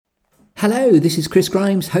Hello, this is Chris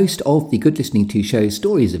Grimes, host of the Good Listening To show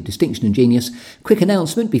Stories of Distinction and Genius. Quick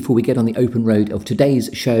announcement before we get on the open road of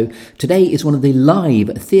today's show. Today is one of the live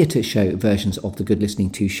theatre show versions of the Good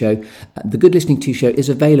Listening To show. The Good Listening To show is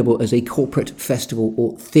available as a corporate festival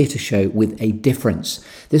or theatre show with a difference.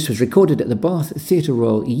 This was recorded at the Bath Theatre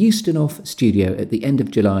Royal Euston studio at the end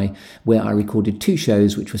of July, where I recorded two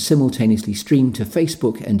shows which were simultaneously streamed to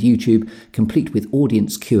Facebook and YouTube, complete with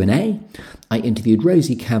audience Q&A. I interviewed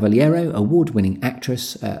Rosie Cavaliero, award-winning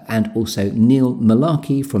actress, and also Neil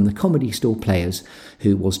Malarkey from the Comedy Store Players,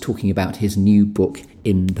 who was talking about his new book,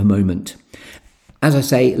 In the Moment. As I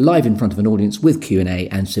say, live in front of an audience with Q&A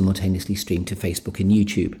and simultaneously streamed to Facebook and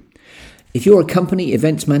YouTube. If you're a company,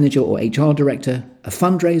 events manager or HR director, a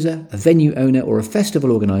fundraiser, a venue owner or a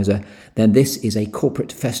festival organiser, then this is a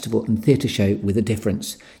corporate festival and theatre show with a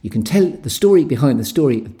difference. You can tell the story behind the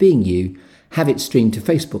story of being you, have it streamed to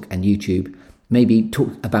Facebook and YouTube, maybe talk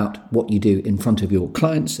about what you do in front of your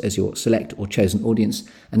clients as your select or chosen audience,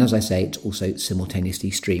 and as I say, it's also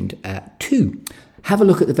simultaneously streamed too. Have a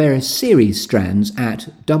look at the various series strands at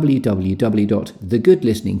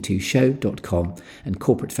www.thegoodlisteningtoshow.com, and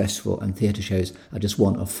corporate festival and theatre shows are just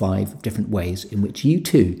one of 5 different ways in which you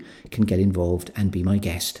too can get involved and be my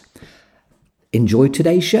guest. Enjoy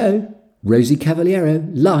today's show. Rosie Cavaliero,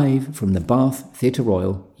 live from the Bath Theatre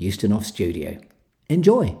Royal Euston studio.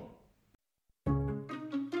 Enjoy.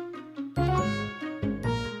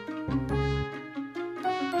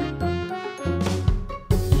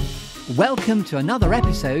 Welcome to another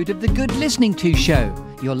episode of The Good Listening To Show,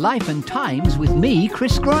 your life and times with me,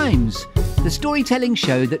 Chris Grimes, the storytelling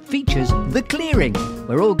show that features The Clearing,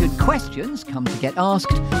 where all good questions come to get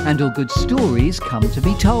asked and all good stories come to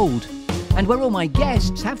be told. And where all my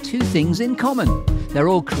guests have 2 things in common. They're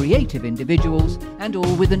all creative individuals and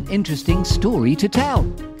all with an interesting story to tell.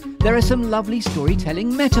 There are some lovely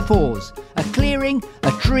storytelling metaphors. A clearing,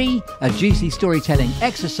 a tree, a juicy storytelling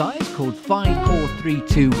exercise called 5, 4, 3,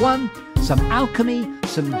 2, 1, some alchemy,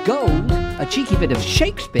 some gold, a cheeky bit of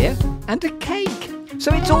Shakespeare, and a cake.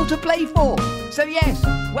 So it's all to play for. So yes,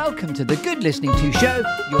 welcome to The Good Listening To show,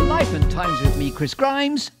 your life and times with me, Chris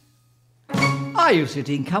Grimes. Are you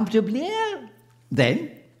sitting comfortably? Then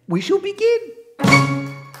we shall begin.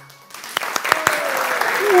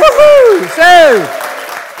 Woohoo! So,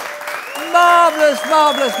 marvellous.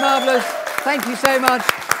 Thank you so much.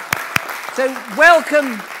 So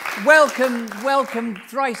welcome,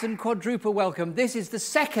 thrice and quadruple welcome. This is the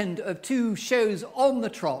second of 2 shows on the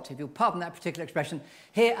trot, if you'll pardon that particular expression,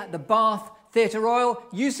 here at the Bath Theatre Royal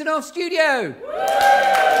Euston studio.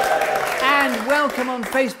 And welcome on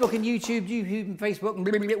Facebook and YouTube and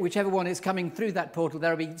Facebook, whichever one is coming through that portal.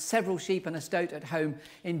 There will be several sheep and a stoat at home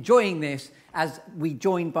enjoying this as we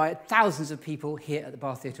joined by thousands of people here at the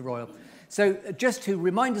Bath Theatre Royal. So just to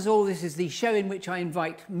remind us all, this is the show in which I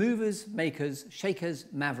invite movers, makers, shakers,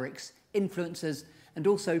 mavericks, influencers, and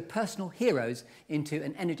also personal heroes into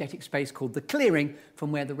an energetic space called The Clearing,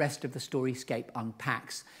 from where the rest of the storyscape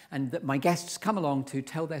unpacks. And that my guests come along to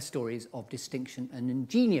tell their stories of distinction and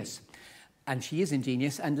ingenious. And she is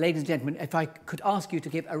ingenious. And ladies and gentlemen, if I could ask you to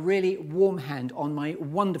give a really warm hand on my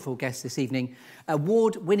wonderful guest this evening,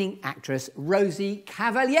 award-winning actress Rosie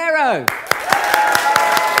Cavaliero.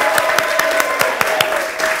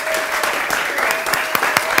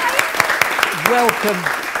 Welcome.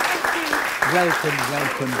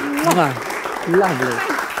 Lovely.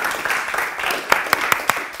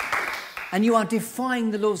 And you are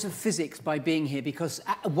defying the laws of physics by being here, because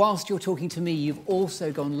whilst you're talking to me, you've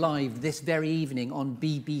also gone live this very evening on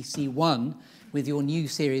BBC One with your new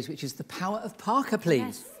series, which is The Power of Parker,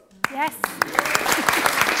 please. Yes.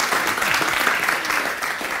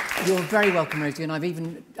 You're very welcome, Rosie, and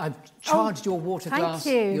I've charged your water glass.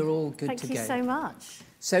 Thank you. You're all good to go. Thank you so much.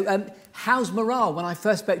 So, how's morale? When I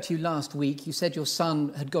first spoke to you last week, you said your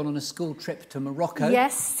son had gone on a school trip to Morocco.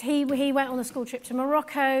 Yes, he went on a school trip to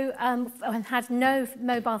Morocco and had no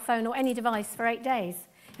mobile phone or any device for 8 days.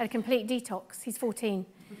 Had a complete detox. He's 14.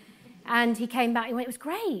 And he came back and went, it was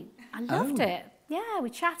great. I loved it. Yeah,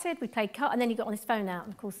 we chatted, we played cards, and then he got on his phone out,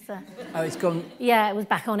 and of course... it's gone... Yeah, it was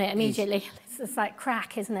back on it immediately. It's like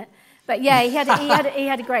crack, isn't it? But yeah, he had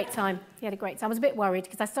a great time. He had a great time. I was a bit worried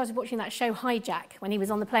because I started watching that show Hijack when he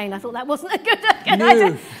was on the plane. I thought that wasn't a good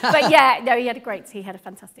idea. But yeah, no, he had a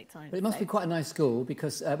fantastic time. But it must be quite a nice school,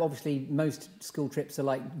 because obviously most school trips are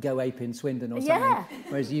like Go Ape in Swindon or something,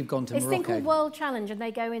 whereas you've gone to Morocco. It's a thing called World Challenge, and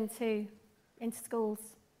they go into schools.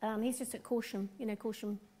 He's just at Corsham, the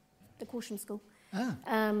Corsham school.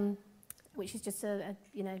 Which is just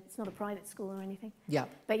it's not a private school or anything. Yeah.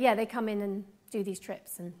 But yeah, they come in and do these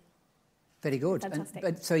trips and. Very good.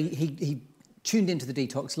 Fantastic. So he tuned into the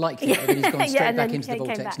detox, like you, but he's gone straight back into the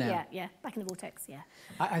vortex now. Yeah, back in the vortex, yeah.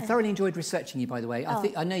 I thoroughly enjoyed researching you, by the way.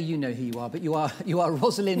 I know you know who you are, but you are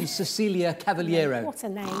Rosalind Cecilia Cavaliero. What a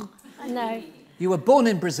name. I know. You were born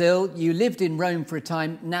in Brazil, you lived in Rome for a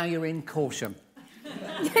time, now you're in Corsham.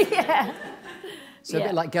 Yeah. So a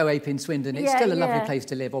bit like Go Ape in Swindon. It's still a lovely place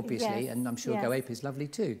to live, obviously, and I'm sure Go Ape is lovely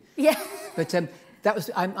too. Yeah. But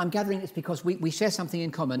I'm gathering it's because we share something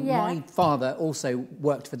in common. Yeah. My father also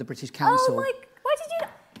worked for the British Council. Why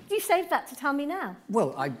did you save that to tell me now?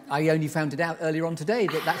 Well, I only found it out earlier on today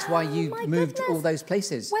that that's why you moved all those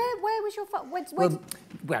places. Where was your father?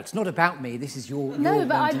 Well, it's not about me. This is your... No,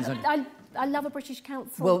 but I love a British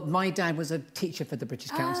council. Well, my dad was a teacher for the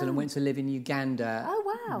British Council and went to live in Uganda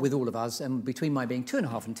with all of us. And between my being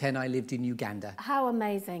 2.5 and 10, I lived in Uganda. How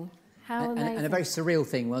amazing. How amazing. And a very surreal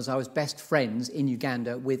thing was I was best friends in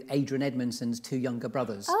Uganda with Adrian Edmondson's 2 younger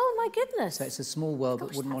brothers. Oh, my goodness. So it's a small world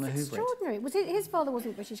that wouldn't want to hoover extraordinary. His father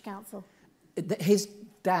wasn't British Council? His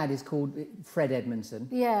dad is called Fred Edmondson.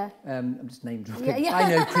 Yeah. I'm just name dropping. Yeah.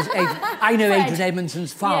 I know Adrian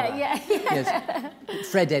Edmondson's father. Yeah. Yes.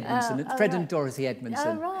 Fred Edmondson. Fred and Dorothy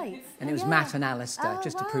Edmondson. Oh, right. And it was Matt and Alistair,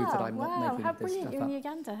 just to prove that I'm not making this stuff up. How brilliant. You're in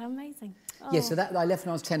Uganda. How amazing. Oh. Yeah, so that I left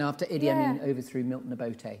when I was 10 after Idi Amin overthrew Milton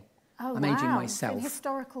Obote. Oh, I'm aging myself. It's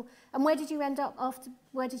historical. And where did you end up after?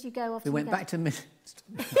 Where did you go after? We went back to...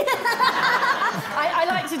 I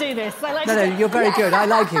like to do this. No, you're very good. I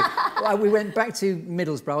like it. We went back to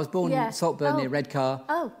Middlesbrough. I was born in Saltburn near Redcar.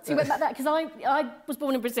 Oh, so you went back there? Because I was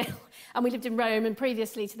born in Brazil and we lived in Rome, and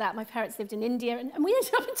previously to that my parents lived in India, and we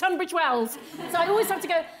ended up in Tunbridge Wells. So I always have to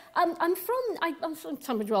go, I'm from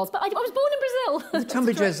Tunbridge Wells, but I was born in Brazil.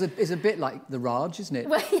 Tunbridge Wells is a bit like the Raj, isn't it?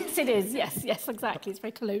 Well, yes, it is. Yes, exactly. It's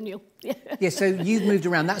very colonial. Yeah, so you've moved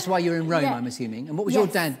around. That's why you're in Rome, I'm assuming. And what was your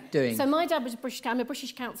dad doing? So my dad was I'm a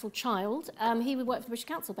British Council child. He would work for the British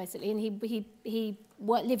Council, basically, and he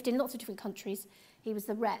lived in lots of different countries. He was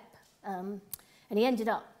the rep, and he ended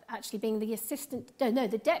up actually being the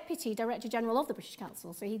the Deputy Director General of the British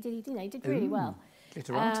Council. So he did really well.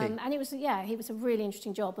 Glitterati. And it was a really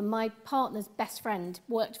interesting job. And my partner's best friend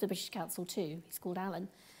worked for the British Council too. He's called Alan.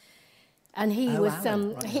 And he was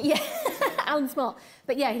Alan, right. Alan Smart.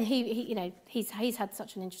 But yeah, he's had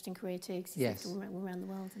such an interesting career too, because he's yes. all around the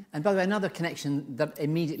world. And by the way, another connection that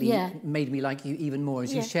immediately made me like you even more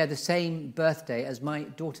is you share the same birthday as my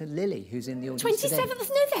daughter Lily, who's in the audience 27th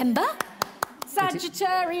of November.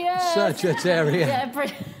 Sagittarius. Sagittarius. Yeah,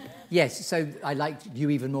 yes, so I liked you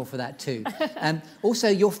even more for that too. Also,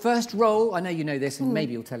 your first role, I know you know this, and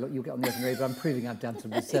maybe you'll get on the open road, but I'm proving I've done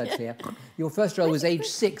some research here. Your first role was age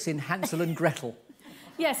 6 in Hansel and Gretel.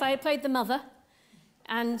 Yes, I played the mother,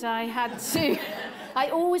 and I had to... I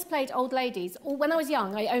always played old ladies. When I was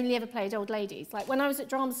young, I only ever played old ladies. Like, when I was at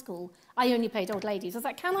drama school, I only played old ladies. I was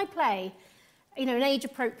like, can I play... an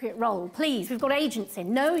age-appropriate role, please. We've got agents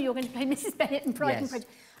in. No, you're going to play Mrs. Bennet in Pride and Prejudice.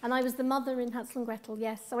 And I was the mother in Hansel and Gretel,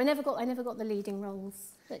 yes. So I never got the leading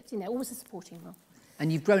roles, but always a supporting role.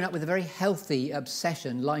 And you've grown up with a very healthy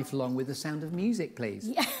obsession, lifelong, with the sound of music, please.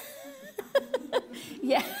 Yeah.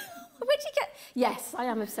 Yeah. Where'd you get? Yes, I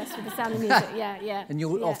am obsessed with the sound of music. Yeah. And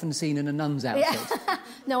you're often seen in a nun's outfit. Yeah.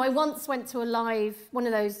 No, I once went to one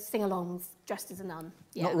of those sing-alongs, dressed as a nun.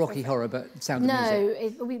 Yeah, not Rocky Horror, but sound of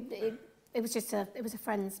music. No, it was just a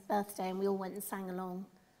friend's birthday, and we all went and sang along.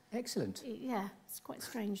 Excellent. Yeah, it's quite a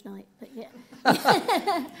strange night, but yeah.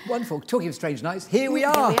 Wonderful. Talking of strange nights, here we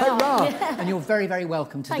are. Hurrah! Yeah. And you're very, very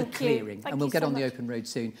welcome to the clearing. And we'll get on the open road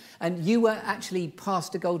soon. And you were actually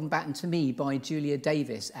passed a golden baton to me by Julia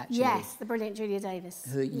Davis, actually. Yes, the brilliant Julia Davis.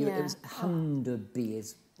 It was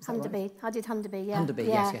Hunderby. Hunderby. Right? I did Hunderby, yeah. Hunderby,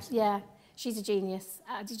 yes. Yeah, she's a genius.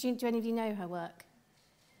 Do any of you know her work?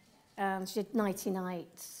 She did Nighty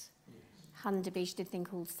Night, Hunderby. She did a thing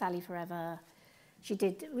called Sally Forever. She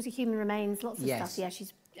did, it was a Human Remains, lots of stuff. Yeah,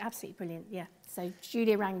 she's absolutely brilliant, yeah. So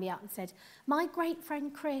Julia rang me up and said, my great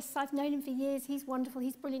friend Chris, I've known him for years, he's wonderful,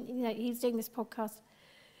 he's brilliant, he's doing this podcast.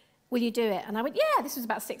 Will you do it? And I went, yeah, this was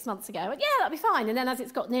about 6 months ago. I went, yeah, that'll be fine. And then as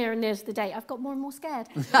it's got nearer and nearer to the date, I've got more and more scared.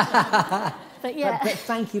 But yeah. But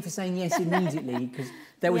thank you for saying yes immediately, because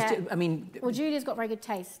there was, Well, Julia's got very good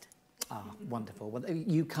taste. Ah, wonderful. Well,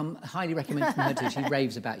 you come highly recommended from her too. She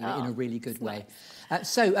raves about you in a really good way.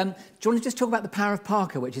 So, do you want to just talk about The Power of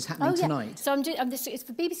Parker, which is happening tonight? So it's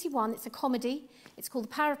for BBC One. It's a comedy. It's called The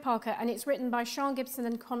Power of Parker, and it's written by Sean Gibson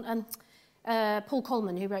and Paul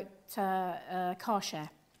Coleman, who wrote Car Share.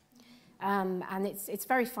 And it's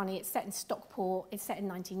very funny. It's set in Stockport. It's set in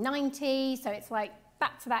 1990, so it's like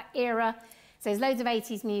back to that era. So there's loads of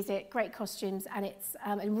 80s music, great costumes, and it's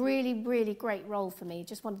a really, really great role for me.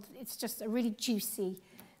 It's just a really juicy,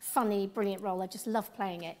 funny, brilliant role. I just love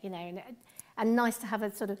playing it, And and nice to have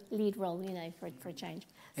a sort of lead role, you know, for a change.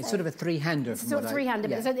 It's sort of a three-hander. It's sort of three-hander,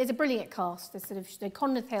 but it's a brilliant cast. There's sort of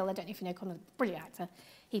Conrad Hill, I don't know if you know Conrad, brilliant actor.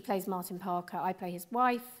 He plays Martin Parker. I play his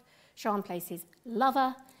wife. Sean plays his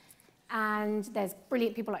lover. And there's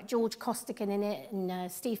brilliant people like George Costigan in it,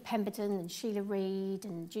 and Steve Pemberton, and Sheila Reid,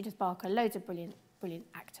 and Judith Barker, loads of brilliant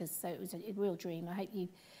actors. So it was a real dream. I hope you...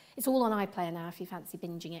 It's all on iPlayer now if you fancy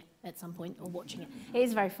binging it at some point or watching it. It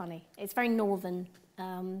is very funny. It's very northern,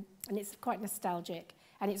 and it's quite nostalgic,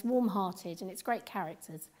 and it's warm-hearted, and it's great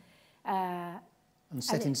characters. And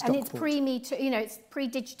set in Stockport. And it's pre-Me Too, you know, it's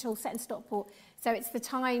pre-digital, set in Stockport. So it's the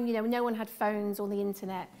time, you know, no one had phones or the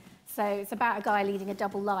internet. So it's about a guy leading a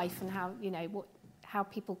double life and how, you know, how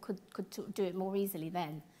people could do it more easily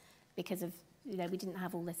then, because of, you know, we didn't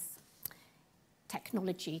have all this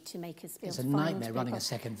technology to make us feel. It's a nightmare running a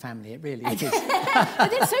second family. It really is. But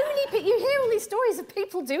there's so many people. You hear all these stories of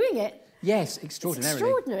people doing it. Yes, extraordinarily. It's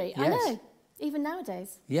extraordinary. Yes. I know. Even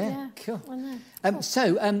nowadays. Yeah, cool. I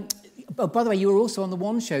know. By the way, you were also on the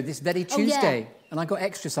One Show this very Tuesday, yeah. And I got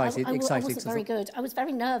extra excited. I wasn't very good. I was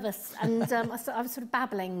very nervous, and I was sort of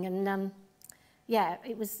babbling, and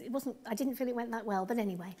it wasn't. I didn't feel it went that well, but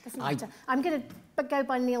anyway, doesn't matter. I'm going to go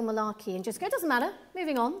by Neil Malarkey and just go. It doesn't matter.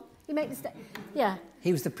 Moving on. You make mistake. Yeah.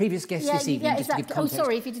 He was the previous guest this evening. Yeah, just exactly. to give context. Oh,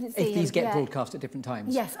 sorry if you didn't see If these him. get broadcast at different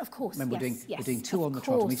times. Yes, of course. Remember, we're doing two on the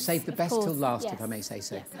trot, and we've saved the best till last, if I may say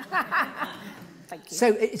so. Yes. Thank you. So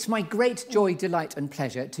it's my great joy, delight and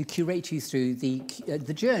pleasure to curate you through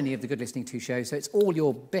the journey of the Good Listening To show. So it's all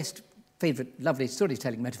your best, favourite, lovely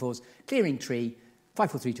storytelling metaphors: clearing tree,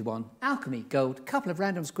 5, 4, 3, 2, 1, alchemy, gold, couple of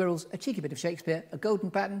random squirrels, a cheeky bit of Shakespeare, a golden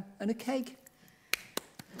baton and a cake.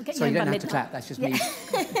 Sorry, you don't have to clap, that's just me.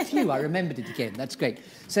 Phew, I remembered it again, that's great.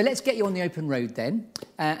 So let's get you on the open road then,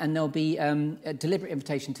 and there'll be a deliberate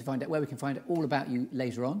invitation to find out where we can find out all about you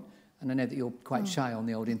later on. And I know that you're quite shy on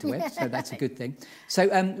the old interweb, so that's a good thing. So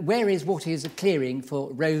what is a clearing for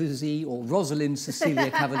Rosie or Rosalind Cecilia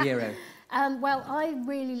Cavaliero? Well, I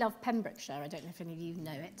really love Pembrokeshire. I don't know if any of you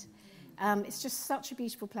know it. It's just such a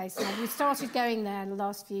beautiful place. We've started going there in the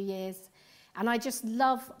last few years. And I just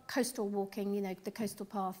love coastal walking, you know, the coastal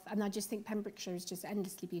path. And I just think Pembrokeshire is just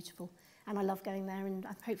endlessly beautiful. And I love going there, and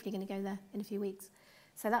I'm hopefully going to go there in a few weeks.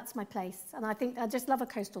 So that's my place. And I think I just love a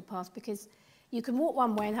coastal path because you can walk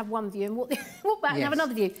one way and have one view and walk back and have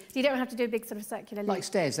another view. So you don't have to do a big sort of circular loop. Like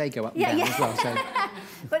stairs, they go up and down as well. So.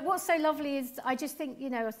 But what's so lovely is I just think, you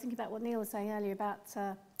know, I was thinking about what Neil was saying earlier about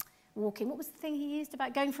walking. What was the thing he used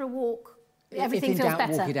about going for a walk? Everything feels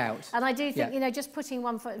better. Walk it out. And I do think, you know, just putting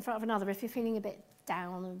one foot in front of another, if you're feeling a bit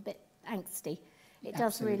down and a bit angsty, it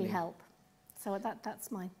does really help. So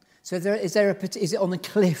that's mine. So is it on the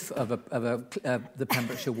cliff of the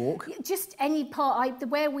Pembrokeshire walk? Just any part.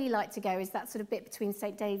 Where we like to go is that sort of bit between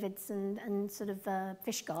St David's and sort of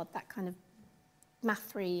Fishguard, that kind of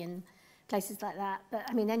Mathry and places like that. But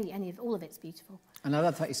I mean, all of it's beautiful. And I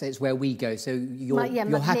love that you say it's where we go. So your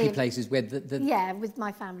happy place is where the with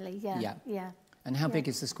my family. Yeah. And how big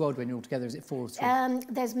is the squad when you're all together? Is it 4 or 3?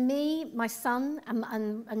 There's me, my son,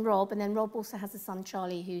 and Rob, and then Rob also has a son,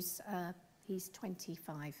 Charlie, who's he's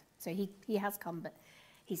 25. So he has come, but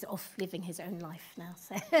he's off living his own life now,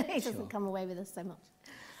 so he doesn't come away with us so much.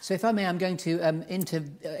 So if I may, I'm going to not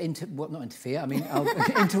interfere, I mean, I'll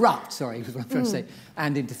interrupt, sorry, was what I'm trying to say,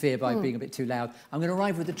 and interfere by being a bit too loud. I'm going to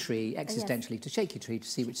arrive with a tree, existentially, to shake your tree to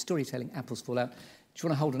see which storytelling apples fall out. Do you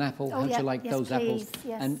want to hold an apple? How do you like those apples?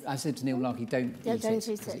 Yes. And I said to Neil Larkey, don't eat it, because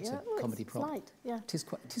it's a comedy prop. Light, yeah.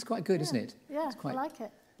 It is quite good, isn't it? Yeah, I like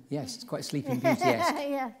it. Yes, it's quite Sleeping Beauty-esque.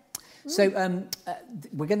 Yeah. So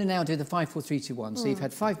we're going to now do the 5, 4, 3, 2, 1. So you've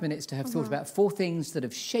had 5 minutes to have thought about 4 things that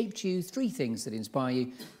have shaped you, 3 things that inspire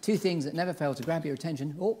you, 2 things that never fail to grab your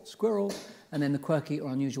attention, squirrel, and then the quirky or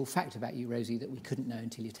unusual fact about you, Rosie, that we couldn't know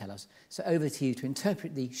until you tell us. So over to you to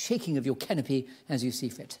interpret the shaking of your canopy as you see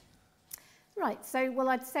fit. Right, so, well,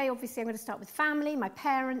 I'd say, obviously, I'm going to start with family, my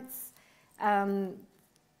parents.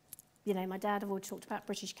 You know, my dad, I've always talked about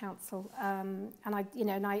British Council. And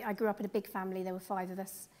I grew up in a big family. There were 5 of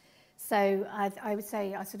us. So I would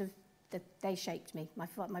say they shaped me.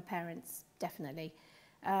 My parents, definitely.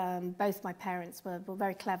 Both my parents were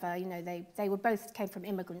very clever. You know, they were both came from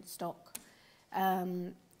immigrant stock.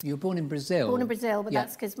 You were born in Brazil? Born in Brazil, but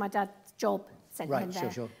that's because my dad's job sent him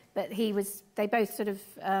there. Sure. But they both sort of,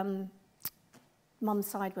 mum's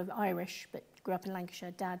side were Irish, but grew up in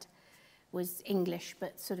Lancashire. Dad was English,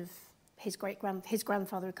 but sort of his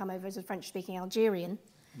grandfather had come over as a French-speaking Algerian.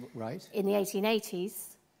 Right. In the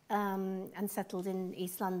 1880s. And settled in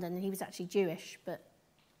East London. He was actually Jewish, but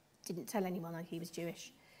didn't tell anyone he was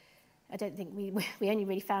Jewish. I don't think we only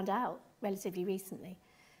really found out relatively recently.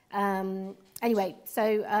 Anyway,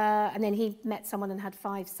 so, and then he met someone and had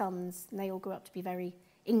 5 sons, and they all grew up to be very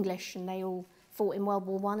English, and they all fought in World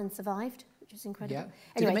War I and survived, which is incredible. Yeah.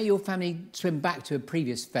 Anyway, Did it make your family swim back to a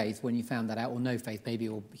previous faith when you found that out, or no faith, maybe,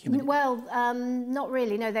 or human? Well, not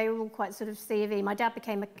really. No, they were all quite sort of C of E. My dad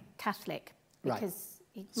became a Catholic because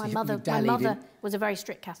my mother was a very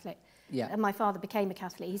strict Catholic. Yeah. And my father became a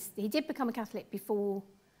Catholic. He did become a Catholic before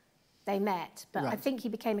they met, but I think he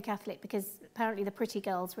became a Catholic because apparently the pretty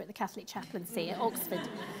girls were at the Catholic chaplaincy at Oxford,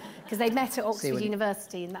 because they met at Oxford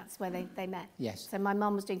University, and that's where they met. Yes. So my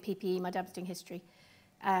mum was doing PPE, my dad was doing history.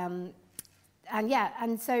 And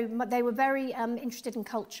so they were very interested in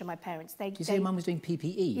culture, my parents. Did you say your mum was doing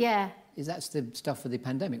PPE? Yeah. Is that the stuff for the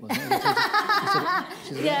pandemic, wasn't it?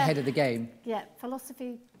 She's ahead of the game. Yeah,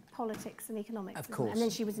 philosophy, politics and economics. Of course. And then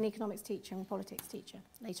she was an economics teacher and politics teacher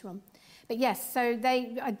later on. But yes, so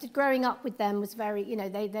growing up with them was very,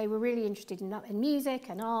 they were really interested in music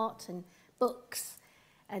and art and books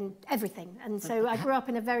and everything. And so I grew up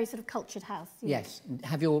in a very sort of cultured house. Yes.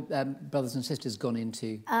 Have your brothers and sisters gone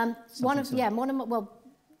into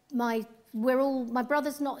my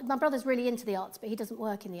brother's really into the arts, but he doesn't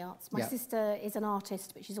work in the arts. My sister is an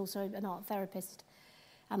artist, but she's also an art therapist.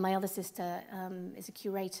 And my other sister is a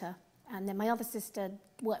curator. And then my other sister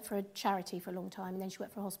worked for a charity for a long time, and then she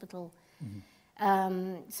worked for a hospital.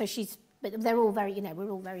 Mm-hmm. But they're all very,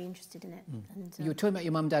 we're all very interested in it. Mm. And, you were talking about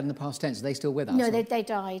your mum and dad in the past tense. Are they still with us? No, they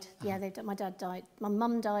died. Yeah, my dad died. My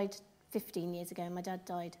mum died 15 years ago, and my dad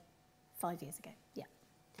died 5 years ago. Yeah.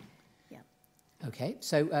 Yeah. Okay,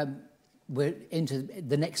 so we're into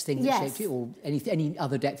the next thing that shaped you, or any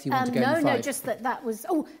other depth you want to go into? No, just that was...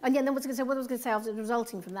 Oh, and then what I was going to say after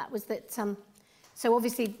resulting from that was that... So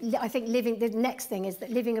obviously, I think the next thing is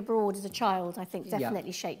that living abroad as a child, I think,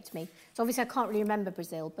 definitely shaped me. So obviously, I can't really remember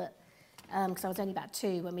Brazil, but because I was only about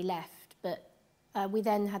 2 when we left. But we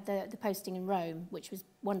then had the posting in Rome, which was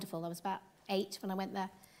wonderful. I was about 8 when I went there.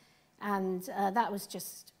 And that was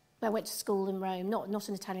just... I went to school in Rome, not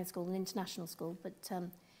an Italian school, an international school, but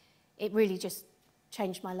it really just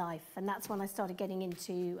changed my life. And that's when I started getting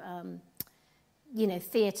into...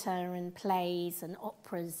 theatre and plays and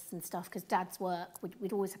operas and stuff, because Dad's work,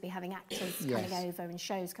 we'd always be having actors coming over and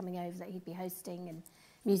shows coming over that he'd be hosting, and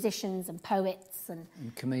musicians and poets and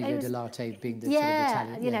Commedia dell'arte being the sort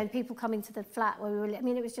of Italian... people coming to the flat where we were...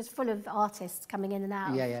 it was just full of artists coming in and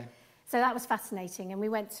out. Yeah. So that was fascinating, and we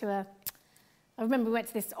went to I remember we went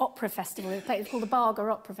to this opera festival. It was called the Barga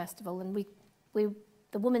Opera Festival, and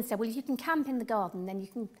the woman said, well, you can camp in the garden, then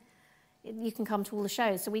you can come to all the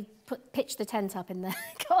shows. So we pitched the tent up in the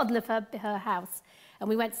garden of her house, and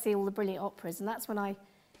we went to see all the brilliant operas. And that's when I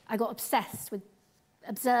got obsessed with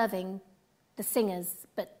observing the singers,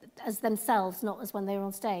 but as themselves, not as when they were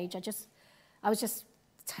on stage. I was just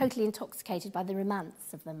totally intoxicated by the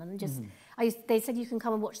romance of them. And they said you can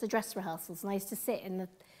come and watch the dress rehearsals, and I used to sit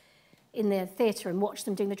in the theatre and watch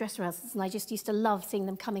them doing the dress rehearsals, and I just used to love seeing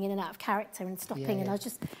them coming in and out of character and stopping. And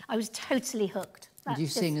I was totally hooked. Did you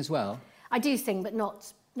sing as well? I do sing, but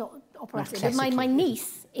not operatic. But my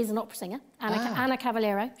niece is an opera singer, Anna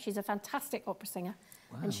Cavaliero. She's a fantastic opera singer,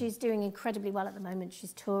 and she's doing incredibly well at the moment.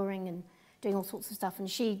 She's touring and doing all sorts of stuff, and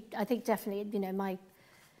I think definitely,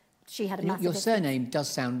 she had a massive... Your surname does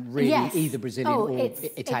sound really either Brazilian or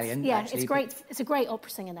Italian. It's great. It's a great opera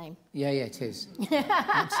singer name. Yeah, it is.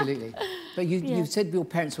 Absolutely. But you said your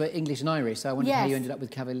parents were English and Irish, so I wonder how you ended up with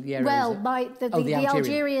Cavaliero. Well, the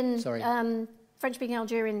Algerian, sorry. French-speaking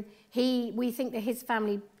Algerian, we think that his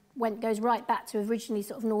family goes right back to originally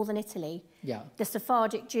sort of northern Italy. Yeah. The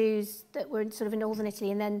Sephardic Jews that were sort of in northern Italy,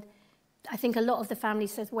 and then I think a lot of the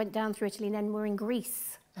families sort of went down through Italy and then were in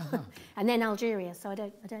Greece. And then Algeria, so I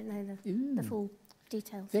don't know the full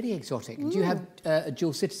details. Very exotic. Do you have a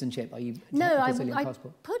dual citizenship? Are you Brazilian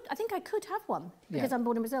passport? I think I could have one because I'm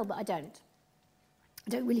born in Brazil, but I don't. I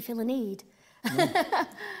don't really feel a need. No.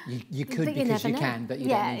 You could because you can, but you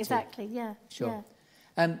don't need to. Exactly. Yeah. Sure.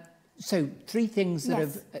 Yeah. So 3 things that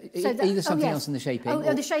have either something else in the shaping.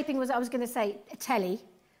 The shaping was I was going to say telly,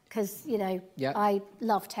 because I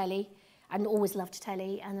love telly. And always loved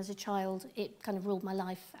telly, and as a child, it kind of ruled my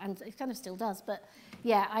life, and it kind of still does. But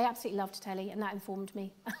yeah, I absolutely loved telly, and that informed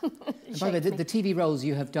me. By the way, the TV roles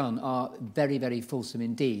you have done are very, very fulsome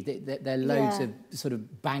indeed. They're loads of sort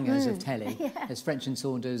of bangers of telly. There's French and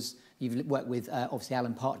Saunders. You've worked with obviously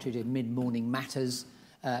Alan Partridge in Mid-Morning Matters,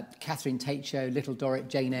 Catherine Tate Show, Little Dorrit,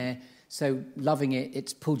 Jane Eyre. So loving it,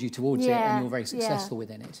 it's pulled you towards it, and you're very successful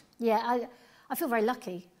within it. Yeah, I feel very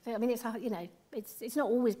lucky. I mean, it's not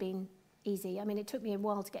always been easy. I mean, it took me a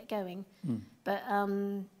while to get going, but I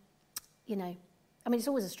mean, it's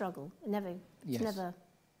always a struggle. It's never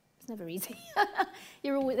It's never easy.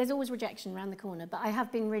 There's always rejection around the corner, but I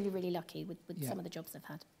have been really, really lucky with some of the jobs I've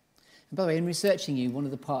had. And by the way, in researching you, one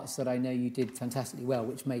of the parts that I know you did fantastically well,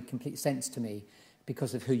 which made complete sense to me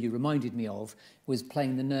because of who you reminded me of, was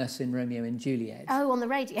playing the nurse in Romeo and Juliet. Oh, on the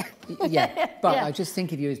radio. Yeah, but I just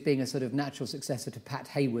think of you as being a sort of natural successor to Pat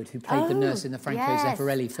Hayward, who played the nurse in the Franco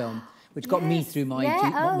Zeffirelli film, which got me through my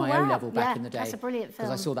O-level back in the day. That's a brilliant film.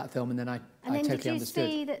 Because I saw that film and then I totally understood.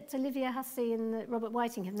 Did you see that Olivia Hussey and that Robert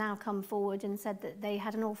Whiting have now come forward and said that they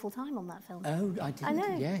had an awful time on that film? Oh, I didn't. I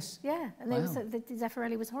know. Yes. Yeah, and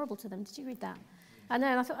Zeffirelli was horrible to them. Did you read that? I know,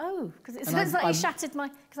 and I thought, because it shattered my...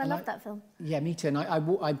 Because I loved that film. Yeah, me too. And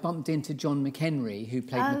I bumped into John McHenry, who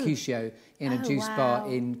played Mercutio in a juice bar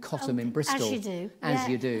in Cottam in Bristol. As you do. As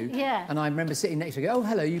you do. Yeah. And I remember sitting next to him, oh,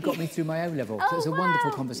 hello, you got me through my O-level. So it was a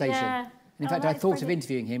wonderful conversation. Yeah. And in fact, I thought of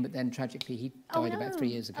interviewing him, but then tragically he died about 3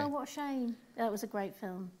 years ago. Oh, what a shame. That was a great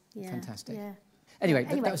film. Yeah. Fantastic. Yeah. Anyway,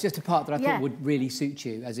 that was just a part that I thought would really suit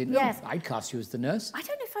you, as in, yes. I'd cast you as the nurse. I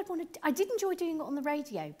don't know if I'd want to... I did enjoy doing it on the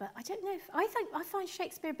radio, but I don't know if... I find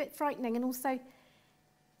Shakespeare a bit frightening, and also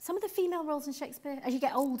some of the female roles in Shakespeare, as you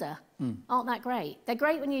get older, aren't that great. They're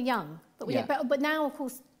great when you're young, but now, of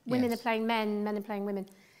course, women are playing men are playing women.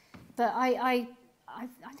 But I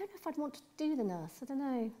don't know if I'd want to do the nurse. I don't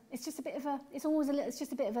know. It's just a bit of a... It's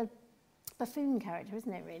just a bit of a buffoon character,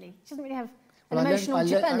 isn't it, really? She doesn't really have... emotional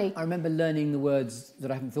journey. I remember learning the words that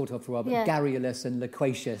I haven't thought of for a while, but garrulous and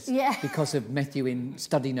loquacious, because of Methuen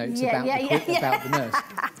study notes about the nurse.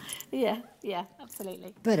 Yeah,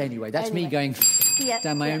 absolutely. But anyway, that's me going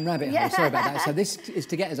down my own rabbit hole. Sorry about that. So this is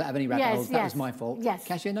to get us out of any rabbit holes. That was my fault. Yes.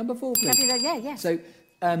 Cashier number 4, please. Yes. So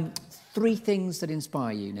 3 things that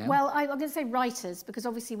inspire you now. Well, I'm going to say writers, because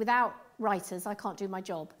obviously without writers, I can't do my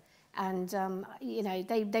job. And,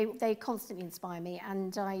 they constantly inspire me.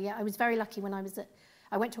 And I was very lucky when I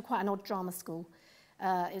went to quite an odd drama school.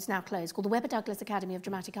 It's now closed, called the Webber Douglas Academy of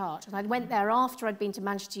Dramatic Art. And I went there after I'd been to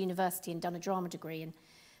Manchester University and done a drama degree. And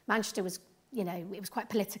Manchester was, it was quite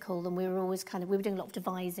political, and we were always we were doing a lot of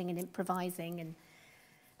devising and improvising.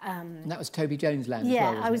 And that was Toby Jones' land as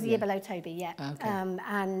well, I was the year below Toby, Okay.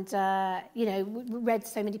 Read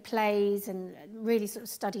so many plays and really sort of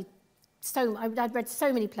studied. I'd read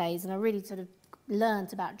so many plays, and I really sort of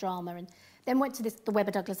learned about drama, and then went to the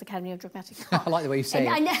Webber Douglas Academy of Dramatic Art. I like the way you say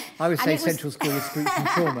it. I would say Central School of Screech and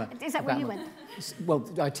Trauma. Is that where you went? Well,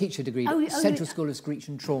 I teach a degree. Central School of Screech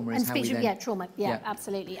and Trauma is how we then... Yeah, trauma. Yeah,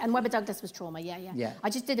 absolutely. And Webber Douglas was trauma. Yeah. I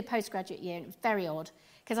just did a postgraduate year, and it was very odd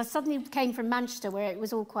because I suddenly came from Manchester, where it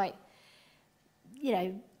was all quite,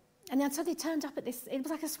 and then suddenly turned up at this... It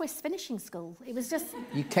was like a Swiss finishing school. It was just...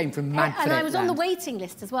 You came from Manfred. And I was on the waiting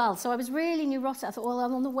list as well, so I was really neurotic. I thought, well,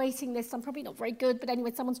 I'm on the waiting list. I'm probably not very good, but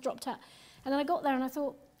anyway, someone's dropped out. And then I got there and I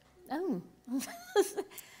thought, it's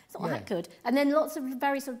not that good. And then lots of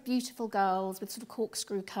very sort of beautiful girls with sort of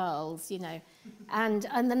corkscrew curls, And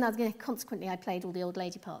then consequently I played all the old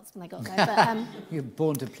lady parts when I got there. But, you're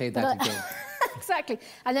born to play that again. Exactly.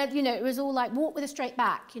 And then, it was all like walk with a straight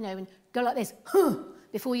back, and go like this,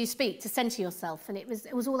 before you speak, to centre yourself. And it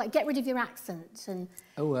was all like, get rid of your accent. And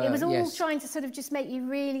it was all trying to sort of just make you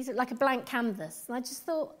really sort of like a blank canvas. And I just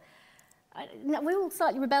thought, we all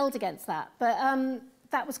slightly rebelled against that. But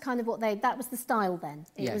that was kind of that was the style then.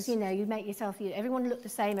 It was, you make yourself, everyone looked the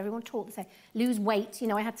same, everyone talked the same. Lose weight,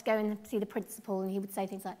 I had to go and see the principal, and he would say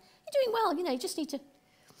things like, you're doing well, you just need to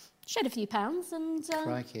shed a few pounds, and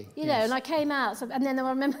crikey, and I came out, and then I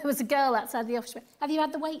remember there was a girl outside the office. Have you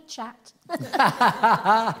had the weight chat?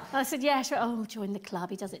 I said, yeah. She went, oh, join the club.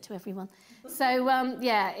 He does it to everyone. So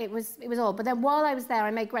it was odd. But then while I was there,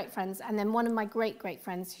 I made great friends, and then one of my great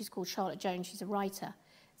friends, she's called Charlotte Jones. She's a writer,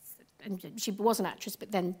 and she was an actress,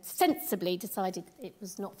 but then sensibly decided it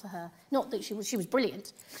was not for her. Not that she was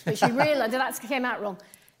brilliant, but she realised that came out wrong.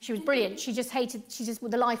 She was brilliant.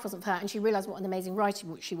 The life wasn't for her, and she realised what an amazing writer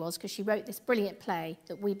she was, because she wrote this brilliant play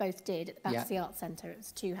that we both did at the Battersea Arts Centre. It was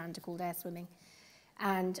a two-hander called Air Swimming.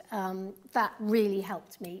 And that really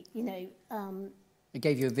helped me, It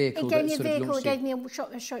gave you a vehicle. It gave me a vehicle, it gave me a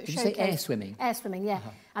showcase. Did you say Air Swimming? Air Swimming, yeah. Uh-huh.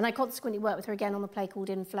 And I consequently worked with her again on a play called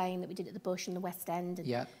In Flame that we did at the Bush and the West End.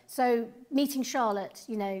 And so meeting Charlotte,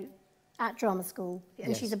 at drama school,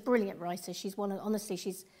 and she's a brilliant writer. She's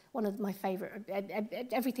she's one of my favourite.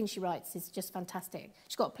 Everything she writes is just fantastic.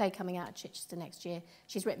 She's got a play coming out at Chichester next year.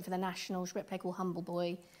 She's written for the National. She's written a play called Humble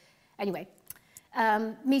Boy. Anyway,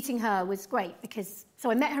 meeting her was great because...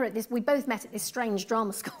 So I met her we both met at this strange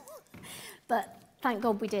drama school. But thank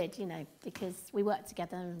God we did, because we worked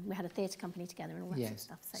together and we had a theatre company together and all that sort of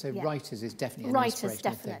stuff. So writers is definitely an inspirational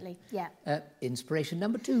definitely, thing. Inspiration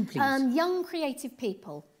number 2, please. Young creative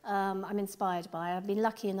people I'm inspired by. I've been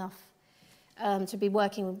lucky enough to be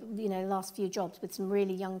working, you know, the last few jobs with some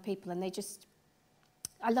really young people, and they just,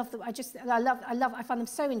 I find them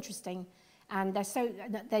so interesting, and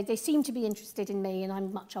they seem to be interested in me, and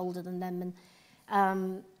I'm much older than them,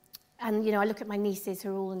 and you know, I look at my nieces who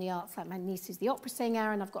are all in the arts, like my niece who's the opera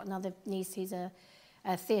singer, and I've got another niece who's an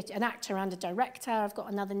actor and a director. I've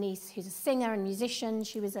got another niece who's a singer and musician.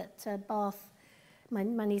 She was at Bath, my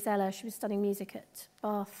niece Ella, she was studying music at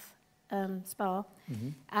Bath Spa. Mm-hmm.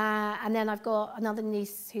 And then I've got another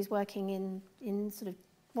niece who's working in sort of,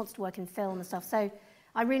 wants to work in film and stuff. So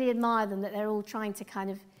I really admire them, that they're all trying to kind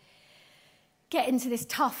of get into this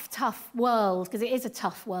tough world, because it is a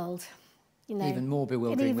tough world. You know, even more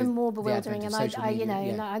bewildering.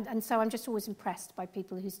 And so I'm just always impressed by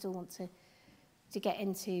people who still want to get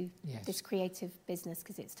into this creative business,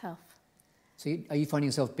 because it's tough. So are you finding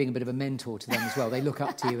yourself being a bit of a mentor to them as well? They look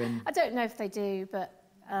up to you, and I don't know if they do, but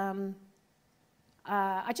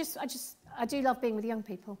I do love being with young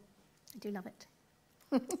people. I do love it.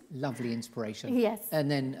 Lovely inspiration. Yes.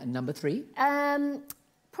 And then number 3.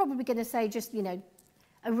 Probably going to say just, you know,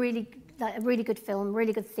 a really good film,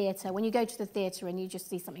 really good theatre. When you go to the theatre and you just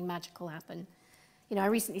see something magical happen. You know, I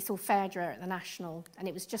recently saw Phaedra at the National, and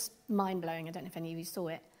it was just mind-blowing. I don't know if any of you saw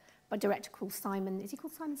it. By a director called Simon, is he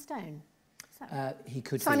called Simon Stone? He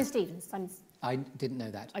could Simon be. Stevens. I didn't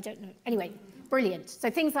know that. I don't know. Anyway, brilliant. So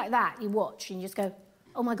things like that you watch and you just go,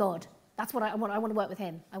 oh my God, that's what I want. I want to work with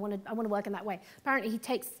him. I want to work in that way. Apparently he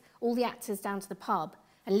takes all the actors down to the pub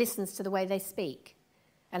and listens to the way they speak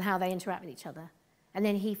and how they interact with each other. And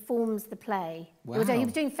then he forms the play. Wow. He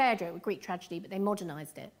was doing Phaedra with Greek tragedy, but they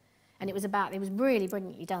modernised it. And it was really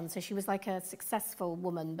brilliantly done. So she was like a successful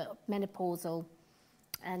woman, but menopausal,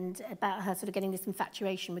 and about her sort of getting this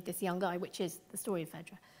infatuation with this young guy, which is the story of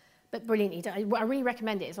Phaedra. But brilliantly done. I really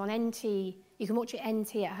recommend it. It's on NT. You can watch it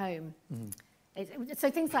NT at home. Mm. So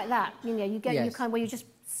things like that, you know, you kind of where you're just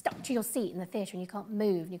stuck to your seat in the theatre and you can't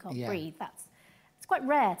move and you can't breathe. It's quite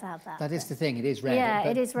rare to have that. That is the thing. It is rare. Yeah,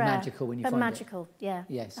 but it is rare. Magical when you find it. But magical, yeah.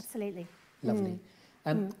 Yes. Absolutely. Lovely.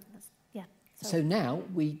 Yeah. So now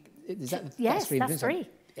is that yes, that's 3.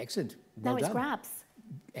 Excellent. Well now it's done. grabs.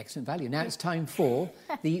 Excellent value. Now it's time for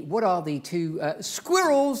what are the 2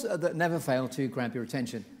 squirrels that never fail to grab your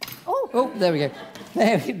attention? Oh, there we go.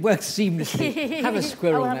 There, it works seamlessly. Have a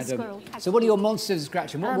squirrel, madam. Squirrel. So what are your monsters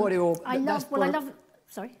scratching? What are your...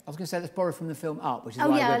 Sorry? I was going to say, let's borrow from the film Up, which is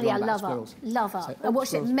I love squirrels. Up. Love Up. So, I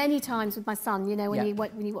watched it many times with my son. You know, when Yeah.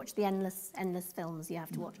 you watch the endless films you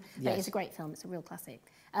have to watch. But it's a great film. It's a real classic.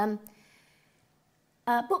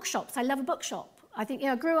 Bookshops. I love a bookshop. I think, you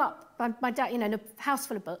know, I grew up, my dad, you know, in a house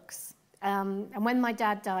full of books. And when my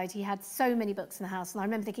dad died, he had so many books in the house. And I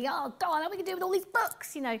remember thinking, oh, God, what are we going to do with all these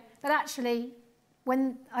books, you know? But actually,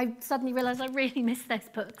 when I suddenly realised I really missed those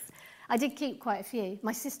books, I did keep quite a few.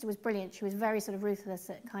 My sister was brilliant. She was very sort of ruthless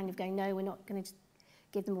at kind of going, no, we're not going to just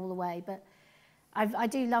give them all away. But I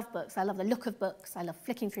do love books. I love the look of books. I love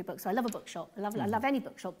flicking through books. So I love a bookshop. I love any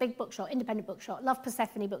bookshop, big bookshop, independent bookshop. Love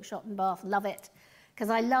Persephone Bookshop in Bath. Love it. Because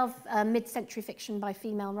I love mid-century fiction by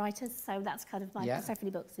female writers, so that's kind of my Persephone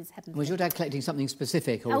books is heaven. Was your dad collecting something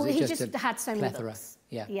specific, or was it just he had so many plethora? books.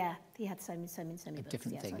 Yeah, he had so many books.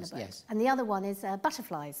 Different things, yes. And the other one is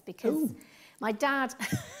butterflies, because my dad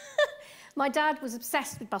was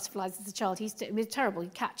obsessed with butterflies as a child. It was terrible.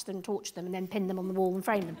 He'd catch them, torture them, and then pin them on the wall and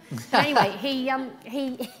frame them. But anyway, he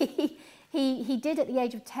did at the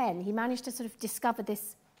age of 10. He managed to sort of discover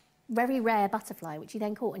this very rare butterfly, which he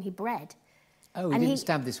then caught and he bred. Oh, he didn't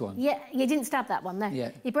stab this one? Yeah, he didn't stab that one, no.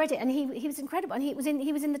 Yeah. He bred it, and he was incredible. And he was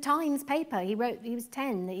in the Times paper. He was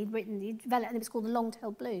 10. He developed, and it was called The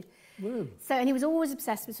Long-Tailed Blue. Woo. So, and he was always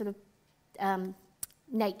obsessed with sort of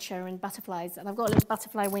nature and butterflies. And I've got a little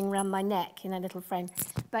butterfly wing around my neck in a little frame.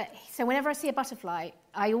 So whenever I see a butterfly,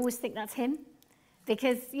 I always think that's him.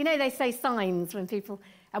 Because, you know, they say signs when people...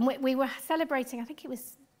 And we were celebrating, I think it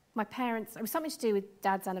was my parents... It was something to do with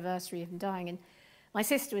Dad's anniversary of him dying, and my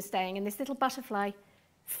sister was staying, and this little butterfly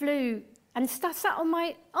flew and sat on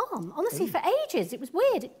my arm, honestly, for ages. It was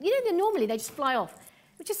weird. You know, normally they just fly off.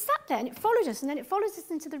 It just sat there, and it followed us, and then it followed us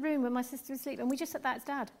into the room where my sister was asleep, and we just said, that's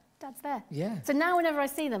Dad. Dad's there. Yeah. So now whenever I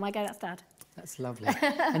see them, I go, that's Dad. That's lovely.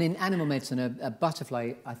 And in animal medicine, a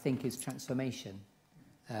butterfly, I think, is transformation.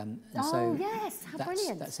 So yes, how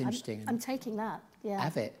brilliant. That's interesting. I'm taking that, yeah.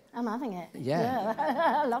 Have it. I'm having it. Yeah.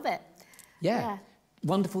 I love it. Yeah.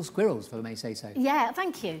 Wonderful squirrels, if I may say so. Yeah,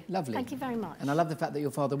 thank you. Lovely. Thank you very much. And I love the fact that your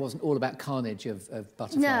father wasn't all about carnage of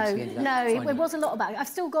butterflies. No, it was a lot about it. I've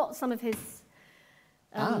still got some of his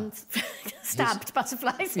stabbed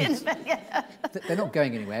butterflies in the bed. Yeah. They're not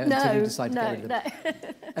going anywhere until you decide to get rid of them. No.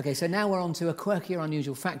 Okay, so now we're on to a quirky or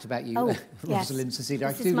unusual fact about you, Rosalind Cecilia.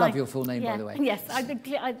 I do love your full name, by the way. Yes, I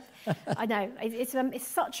know. It's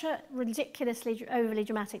such a ridiculously overly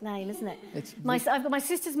dramatic name, isn't it? I've got my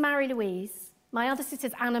sister's Mary Louise. My other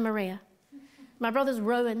sister's Anna Maria. My brother's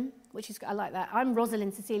Rowan, I like that. I'm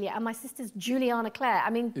Rosalind Cecilia, and my sister's Juliana Claire. I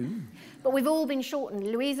mean, but we've all been shortened.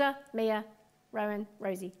 Louisa, Mia, Rowan,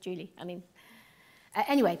 Rosie, Julie. I mean,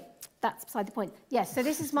 anyway, that's beside the point. Yes, so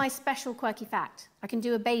this is my special quirky fact. I can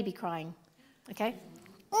do a baby crying, okay?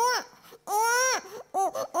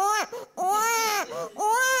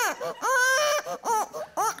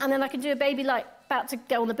 And then I can do a baby like about to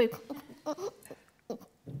go on the boob.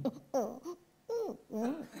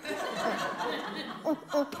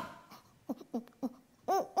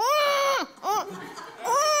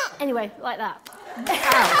 Anyway, like that.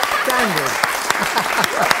 Outstanding.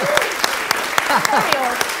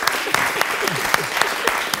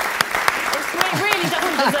 It really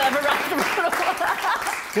doesn't deserve a round of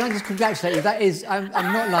applause. Can I just congratulate you? That is, I'm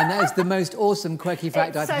not lying, that is the most awesome quirky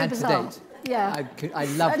fact I've had bizarre. to date. Yeah. I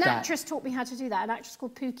love that. An actress taught me how to do that, an actress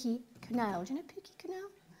called Pookie Kunnell. Do you know Pookie Kunnell?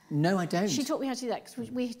 No, I don't. She taught me how to do that because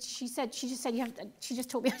she just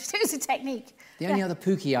taught me how to do it as a technique. The only other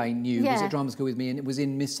Pookie I knew was at drama school with me, and it was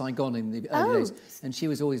in Miss Saigon in the early days. And she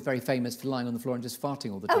was always very famous for lying on the floor and just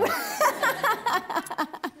farting all the time.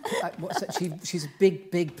 She's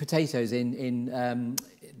big potatoes in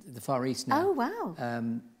the Far East now. Oh, wow.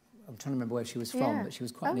 I'm trying to remember where she was from, but she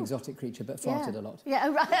was quite an exotic creature, but farted a lot. Yeah,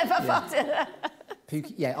 oh, right, farted.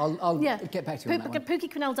 Pookie, I'll get back to you on that one. Pookie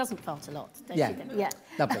Kunnell doesn't fart a lot, don't yeah. she? Then? Yeah.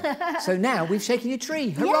 Lovely. So now we've shaken your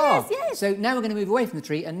tree. Hurrah! Yes. So now we're going to move away from the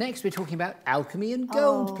tree, and next we're talking about alchemy and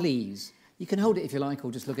gold, please. You can hold it if you like,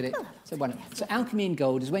 or just look at it. So alchemy and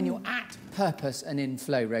gold is when you're at purpose and in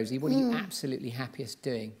flow, Rosie. What are you absolutely happiest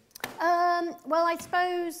doing? Well, I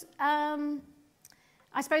suppose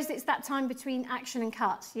it's that time between action and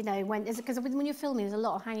cut, you know, because when you're filming, there's a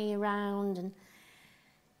lot of hanging around, and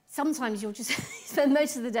sometimes you'll just spend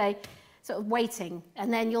most of the day sort of waiting,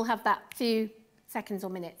 and then you'll have that few seconds or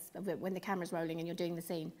minutes of it when the camera's rolling and you're doing the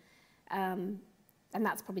scene. And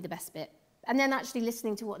that's probably the best bit. And then actually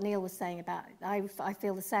listening to what Neil was saying about it, I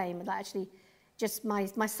feel the same. Like actually just my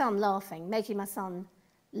son laughing, making my son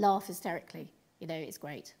laugh hysterically, you know, it's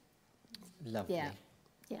great. Lovely.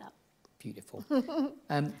 Yeah. Beautiful.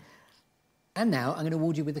 And now I'm going to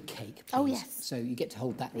award you with a cake, please. Oh, yes. So you get to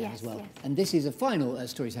hold that now as well. Yes. And this is a final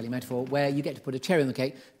storytelling metaphor where you get to put a cherry on the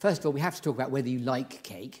cake. First of all, we have to talk about whether you like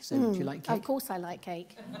cake. So do you like cake? Of course I like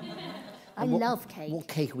cake. I love cake. What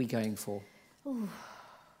cake are we going for? Ooh.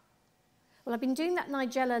 Well, I've been doing that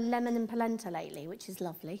Nigella lemon and polenta lately, which is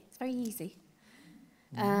lovely. It's very easy.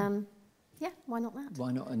 Yeah, why not that?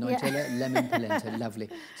 Why not a Nigella lemon polenta? Lovely.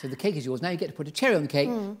 So the cake is yours. Now you get to put a cherry on the cake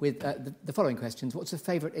with the following questions. What's a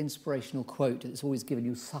favourite inspirational quote that's always given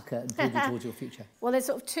you succour and pulled you towards your future? Well, there's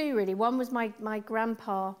sort of two, really. One was my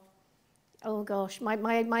grandpa,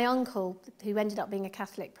 my uncle, who ended up being a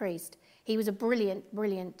Catholic priest. He was a brilliant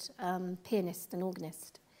pianist and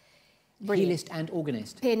organist. Pianist and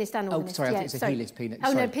organist? Pianist and organist, sorry, I think it's a helist pianist.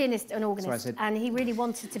 Oh, no, pianist and organist. And he really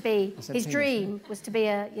wanted to be, his dream was to be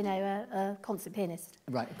a concert pianist.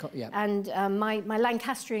 Right, yeah. And my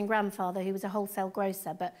Lancastrian grandfather, who was a wholesale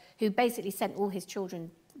grocer, but who basically sent all his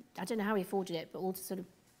children, I don't know how he afforded it, but all to sort of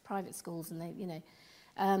private schools, and they,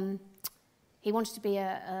 he wanted to be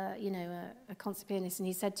a concert pianist, and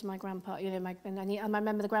he said to my grandpa, and I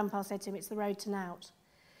remember the grandpa said to him, "It's the road to Nout."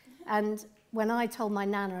 And when I told my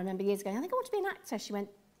nana, I remember years ago, I think I want to be an actor, she went,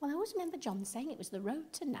 "Well, I always remember John saying it was the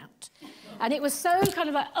road to Nout." And it was so kind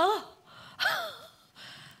of like,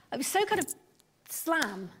 it was so kind of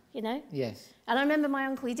slam, you know? Yes. And I remember my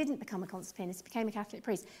uncle, he didn't become a concert pianist, he became a Catholic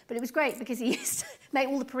priest. But it was great because he used to make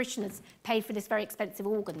all the parishioners pay for this very expensive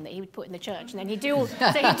organ that he would put in the church. And then he'd do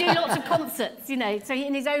lots of concerts, you know. So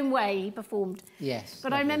in his own way, he performed. Yes.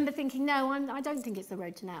 But lovely. I remember thinking, no, I don't think it's the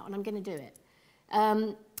road to Nout, and I'm going to do it.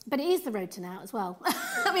 But it is the road to Nout as well.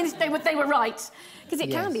 I mean, they were right, because it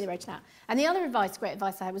can be the road to Nout. And the other great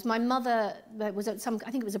advice I had was my mother was at I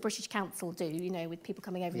think it was a British council do, you know, with people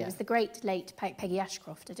coming over. Yeah. It was the great late Peggy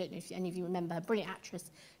Ashcroft. I don't know if any of you remember her, brilliant actress.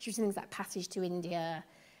 She was in things like Passage to India,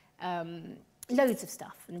 loads of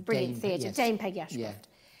stuff, and brilliant theatre. Yes. Dame Peggy Ashcroft.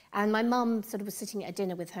 Yeah. And my mum sort of was sitting at a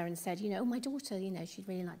dinner with her and said, my daughter, she'd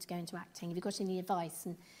really like to go into acting. Have you got any advice?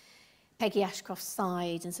 And Peggy Ashcroft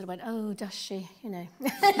sighed and sort of went, "Oh, does she?"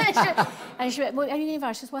 And she went, "Well, any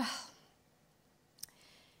advice?" She says, "Well,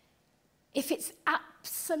 if it's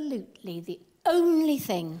absolutely the only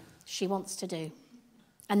thing she wants to do,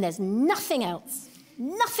 and there's nothing else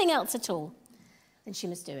nothing else at all, then she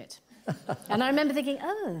must do it. And I remember thinking,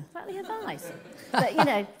 oh, that's the advice. But, you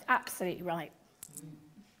know, absolutely right.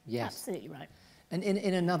 Yes. Absolutely right. And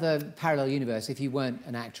in another parallel universe, if you weren't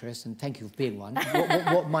an actress, and thank you for being one,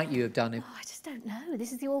 what might you have done? I just don't know.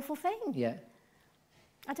 This is the awful thing. Yeah.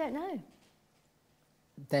 I don't know.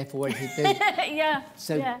 Therefore, yeah.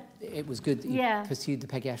 So it was good that you pursued the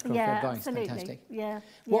Peggy Ashcroft advice. Absolutely. Fantastic. Yeah.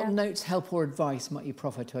 What notes, help, or advice might you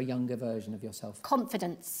proffer to a younger version of yourself?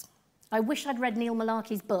 Confidence. I wish I'd read Neil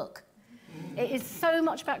Malarkey's book. It is so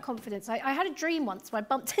much about confidence. I had a dream once where I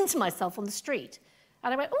bumped into myself on the street,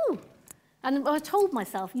 and I went, ooh. And I told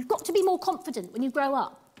myself, you've got to be more confident when you grow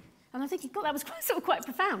up. And I think, God, that was quite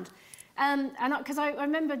profound. Because I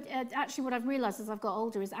remember, actually, what I've realised as I've got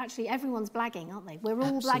older is actually everyone's blagging, aren't they? We're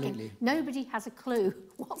all blagging. Nobody has a clue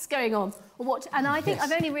what's going on. And I think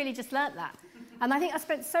I've only really just learnt that. And I think I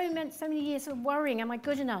spent so many years sort of worrying, am I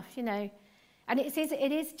good enough, you know? And it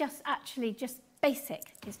is just actually just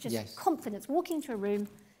basic. It's just confidence. Walking into a room,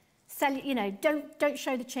 don't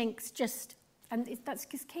show the chinks, that's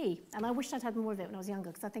just key. And I wish I'd had more of it when I was younger,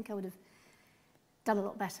 because I think I would have done a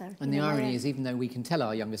lot better. And the irony is, even though we can tell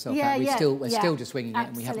our younger self that, we're still just winging it,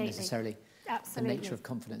 and we haven't necessarily. Absolutely. The nature of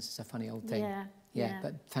confidence is a funny old thing. Yeah,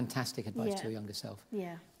 but fantastic advice to your younger self.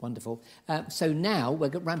 Yeah. Wonderful. So now we're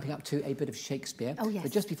ramping up to a bit of Shakespeare. Oh, yes.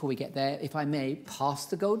 But just before we get there, if I may, pass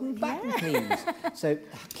the golden baton, please. So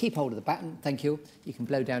keep hold of the baton. Thank you. You can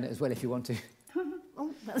blow down it as well if you want to.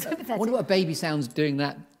 Oh, that's so pathetic. I wonder what a baby sounds doing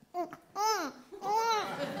that.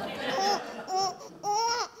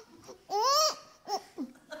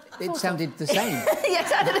 It sounded the same. Yeah, it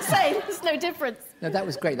sounded the same. There's no difference. No, that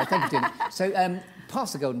was great. Thank you for doing it. So,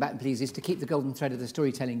 pass the golden baton, please, is to keep the golden thread of the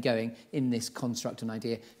storytelling going in this construct and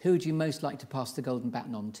idea. Who would you most like to pass the golden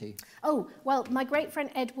baton on to? Oh, well, my great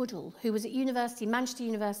friend Ed Woodall, who was at Manchester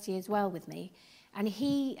University as well with me, and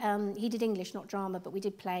he did English, not drama, but we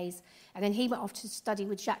did plays. And then he went off to study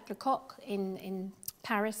with Jacques Lecoq in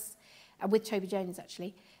Paris, with Toby Jones,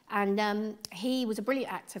 actually. And he was a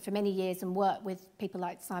brilliant actor for many years and worked with people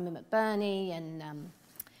like Simon McBurney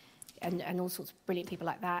and all sorts of brilliant people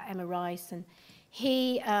like that, Emma Rice. And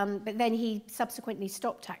but then he subsequently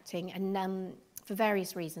stopped acting and for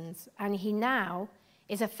various reasons. And he now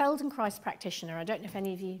is a Feldenkrais practitioner. I don't know if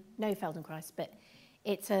any of you know Feldenkrais, but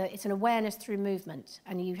it's an awareness through movement,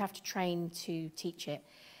 and you have to train to teach it.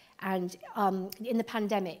 And in the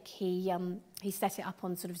pandemic, he set it up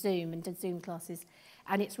on sort of Zoom and did Zoom classes.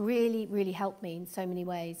 And it's really, really helped me in so many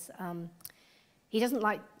ways. He doesn't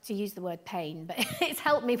like to use the word pain, but it's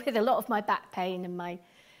helped me with a lot of my back pain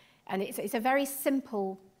and it's a very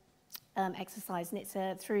simple exercise, and it's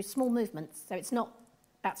through small movements. So it's not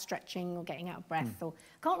about stretching or getting out of breath. Or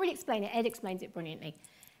can't really explain it. Ed explains it brilliantly.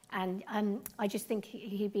 And I just think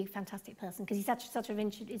he'd be a fantastic person, because he's such a sort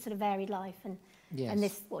of varied life, and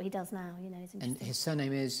this what he does now, you know, is interesting. And his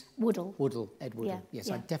surname is Woodall. Ed Woodall. Yeah, yes,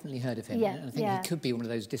 I've definitely heard of him. Yeah, and I think he could be one of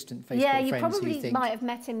those distant Facebook friends. You probably might have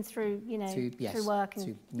met him through work and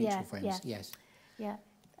through mutual friends. Yes. Yeah.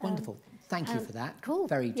 Wonderful. Thank you for that. Cool.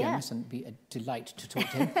 Very generous, and be a delight to talk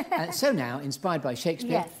to him. So now, inspired by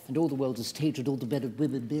Shakespeare and all the world has stated all the better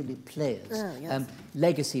women players.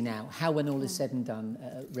 Legacy now. How, when all is said and done,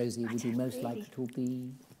 Rosie, would you most like to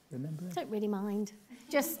be remembered? I don't really mind.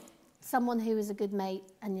 Just someone who is a good mate,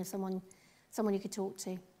 and you're someone you could talk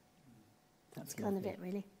to. That's kind of it,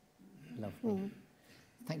 really. Lovely.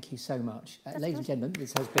 Thank you so much. Ladies and gentlemen,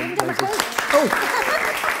 this has been Rosie.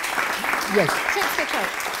 Yes. Shakespeare quote.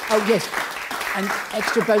 Oh, yes. An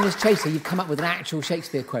extra bonus chaser, you've come up with an actual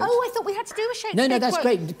Shakespeare quote. Oh, I thought we had to do a Shakespeare quote. No, that's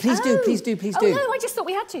great. Please do. Oh, no, I just thought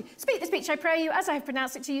we had to. Speak the speech, I pray you, as I have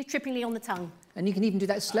pronounced it to you, trippingly on the tongue. And you can even do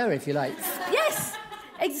that slower if you like. Yes.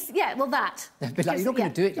 Well, that. But you're not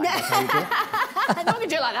going to do it like that, are you? Not going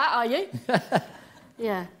to do it like that, are you?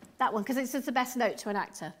 Yeah, that one, because it's just the best note to an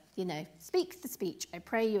actor, you know. Speak the speech, I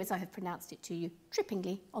pray you, as I have pronounced it to you,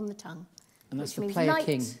 trippingly on the tongue. And that's the Player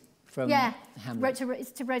King from Hamlet.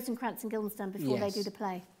 It's to Rosencrantz and Guildenstern before they do the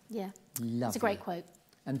play. Yeah. Lovely. It's a great quote.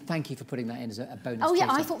 And thank you for putting that in as a bonus. Oh, yeah,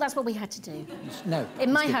 chaser. I thought that's what we had to do. No.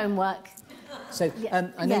 In my homework. So,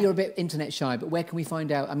 I know you're a bit internet shy, but where can we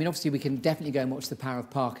find out? I mean, obviously, we can definitely go and watch The Power of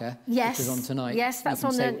Parker, which is on tonight. Yes, that's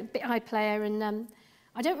on the iPlayer, and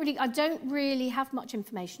I don't really have much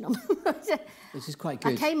information on them. Which is quite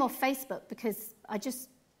good. I came off Facebook because I just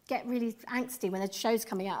get really angsty when a show's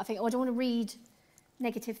coming out. I think, I don't want to read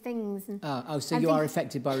negative things. So you are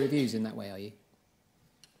affected by reviews in that way, are you?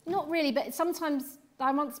 Not really, but sometimes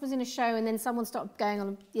I once was in a show and then someone started going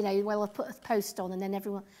on, I'll put a post on and then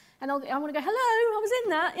everyone, and I want to go, hello, I was in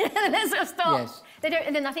that, and then sort of stop. Yes. They don't,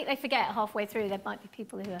 and then I think they forget halfway through there might be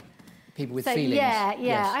people who are People with feelings. Yeah,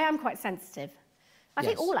 Yes. I am quite sensitive. I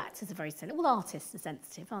think Yes. all actors are very sensitive. All artists are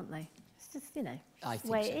sensitive, aren't they? It's just, you know, I it's the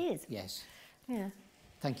think way so. it is. Yes. Yeah.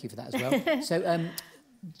 Thank you for that as well.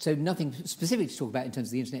 So nothing specific to talk about in terms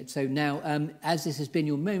of the internet. So now, as this has been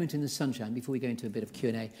your moment in the sunshine, before we go into a bit of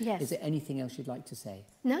Q&A, Yes. is there anything else you'd like to say?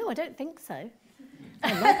 No, I don't think so.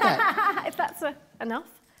 I like that. If that's enough.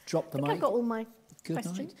 Drop the I think mic. I've got all my Good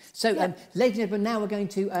questions. night. So, ladies and gentlemen, now we're going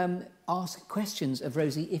to ask questions of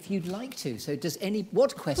Rosie if you'd like to. So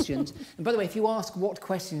what questions, and by the way, if you ask what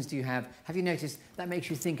questions do you have you noticed that makes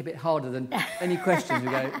you think a bit harder than any questions?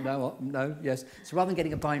 You go, no, yes. So rather than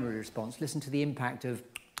getting a binary response, listen to the impact of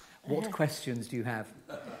what questions do you have?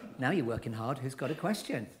 Now you're working hard. Who's got a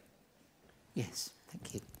question? Yes,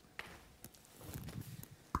 thank you.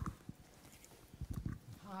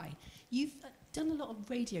 Hi. You've done a lot of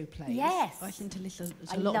radio plays. Yes. I think to listen to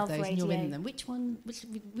I a lot love of those, and you're radio. in them. Which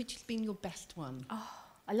has been your best one? Oh,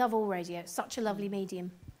 I love all radio. It's such a lovely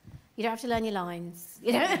medium. You don't have to learn your lines.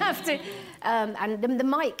 You don't have to. And the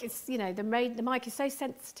mic is, you know, the mic is so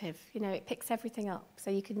sensitive. You know, it picks everything up.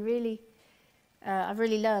 So you can really. I've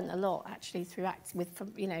really learned a lot actually through acting,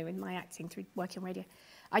 in my acting through working on radio.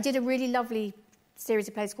 I did a really lovely series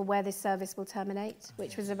of plays called Where This Service Will Terminate,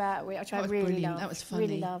 which was about, which I really brilliant. loved. That was funny.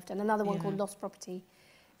 Really loved. And another one Yeah. called Lost Property,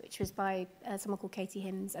 which was by someone called Katie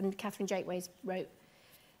Hims, and Catherine Jakeways wrote.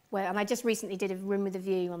 And I just recently did a Room with a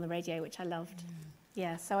View on the radio, which I loved.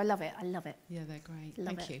 Yeah, so I love it. I love it. Yeah, they're great. Love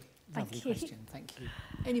Thank it. you. Lovely Thank you. question, thank you.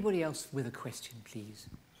 Anybody else with a question, please?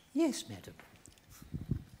 Yes, madam.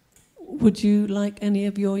 Would you like any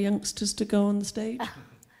of your youngsters to go on the stage?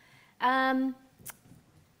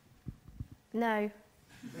 No.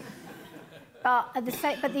 But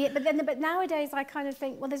nowadays I kind of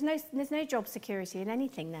think, well, there's no job security in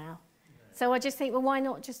anything now. So I just think, well, why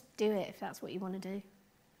not just do it if that's what you want to do?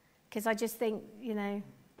 Because I just think, you know.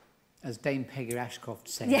 As Dame Peggy Ashcroft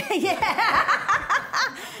said. Yeah. Yes.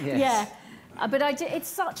 Yeah. But it's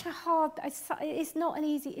such a hard. It's not an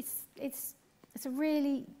easy. It's a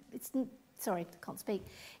really. Sorry, I can't speak.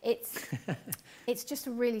 It's just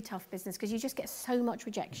a really tough business because you just get so much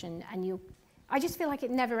rejection, and I just feel like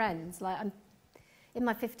it never ends. Like I'm in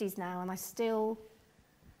my 50s now, and I still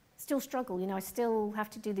struggle. You know, I still have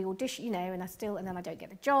to do the audition. You know, and then I don't get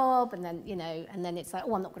the job, and then and then it's like,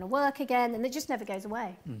 oh, I'm not going to work again, and it just never goes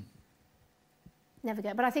away. Mm. Never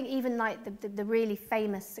go. But I think even like the really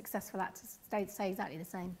famous, successful actors say exactly the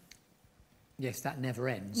same. Yes, that never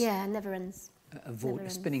ends. Yeah, it never ends. A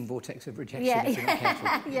spinning vortex of rejection Yeah, if you're not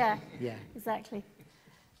careful. Yeah, yeah, exactly.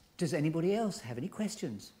 Does anybody else have any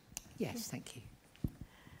questions? Yes, thank you.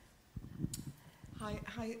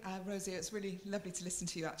 Hi, Rosie. It's really lovely to listen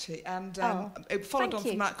to you, actually. And it thank followed on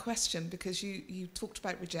you. from that question because you talked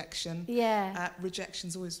about rejection. Yeah.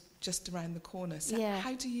 Rejection's always just around the corner. So Yeah.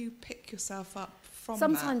 how do you pick yourself up from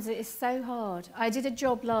Sometimes that? it is so hard. I did a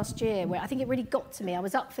job last year where I think it really got to me. I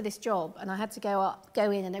was up for this job and I had to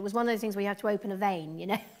go in, and it was one of those things where you have to open a vein, you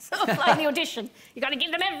know, sort of like the audition. You got to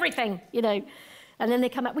give them everything, you know. And then they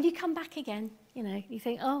come up, will you come back again? You know, you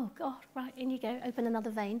think, oh, God, right, in you go, open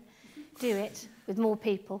another vein, do it with more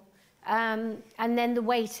people. And then the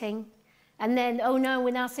waiting. And then, oh, no,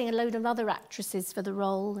 we're now seeing a load of other actresses for the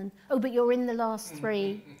role. And, oh, but you're in the last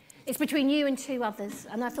 3. It's between you and 2 others.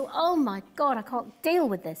 And I thought, oh, my God, I can't deal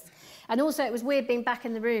with this. And also it was weird being back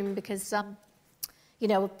in the room because, you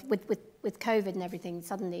know, with COVID and everything,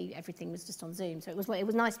 suddenly everything was just on Zoom. So it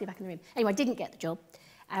was nice to be back in the room. Anyway, I didn't get the job.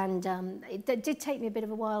 And it did take me a bit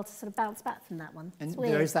of a while to sort of bounce back from that one. And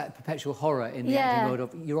there is that perpetual horror in the acting world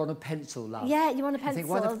of, you're on a pencil, love. Yeah, you're on a I pencil. think,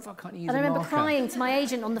 why the fuck can't you use and a I remember marker? crying to my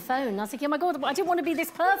agent on the phone. I was thinking, oh my God, I didn't want to be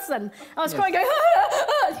this person. I was crying, going,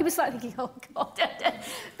 he was like thinking, oh God.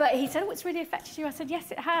 But he said, oh, it's really affected you. I said, yes,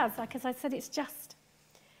 it has. Because I said, it's just...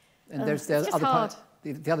 And there's the just other hard.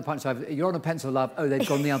 part, the other part, so you're on a pencil, love, oh, they've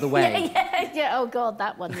gone the other way. yeah, oh God,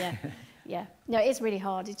 that one, yeah. Yeah, no, it is really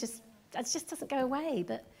hard. It just doesn't go away.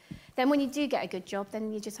 But then when you do get a good job,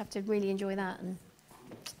 then you just have to really enjoy that and,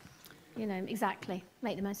 you know, exactly,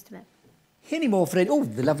 make the most of it. Any more, Fred? Oh,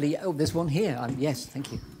 the lovely, there's one here. Yes,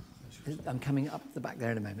 thank you. I'm coming up the back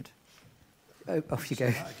there in a moment. Oh, off you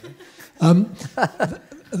go.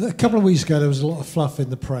 A couple of weeks ago, there was a lot of fluff in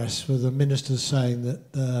the press with the ministers saying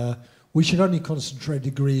that we should only concentrate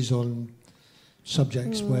degrees on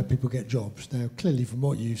subjects where people get jobs. Now, clearly, from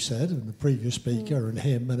what you've said, and the previous speaker, and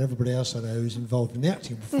him, and everybody else I know who's involved in the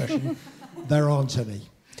acting profession, there aren't any.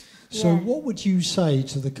 So what would you say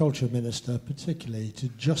to the culture minister, particularly, to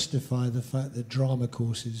justify the fact that drama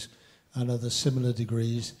courses and other similar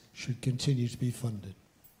degrees should continue to be funded?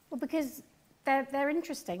 Well, because they're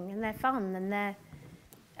interesting and they're fun and they're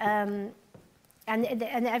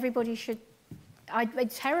and everybody should.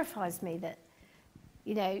 It terrifies me that,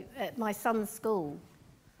 you know, at my son's school,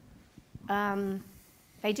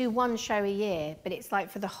 they do one show a year, but it's like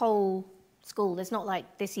for the whole school. There's not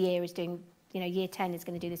like this year is doing, you know, year 10 is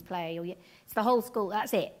going to do this play, or it's the whole school.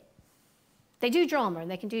 That's it. They do drama,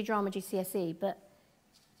 and they can do drama GCSE, but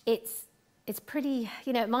it's pretty,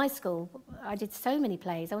 you know, at my school, I did so many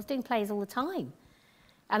plays. I was doing plays all the time.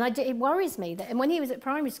 And it worries me that, and when he was at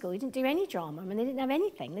primary school, he didn't do any drama. I mean, they didn't have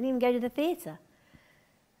anything. They didn't even go to the theatre.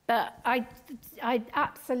 But I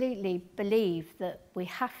absolutely believe that we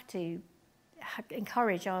have to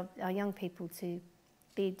encourage our young people to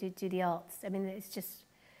do the arts. I mean, it's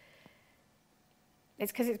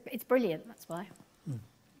because it's brilliant, that's why.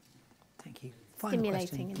 Thank you.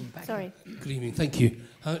 Stimulating. Sorry. Good evening, thank you.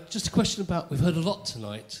 Just a question about, we've heard a lot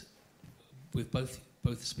tonight with both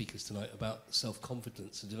speakers tonight about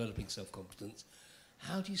self-confidence and developing self-confidence.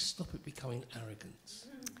 How do you stop it becoming arrogance?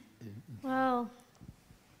 Well,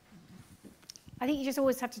 I think you just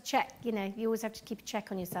always have to check, you know, you always have to keep a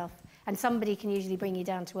check on yourself. And somebody can usually bring you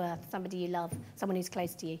down to earth, somebody you love, someone who's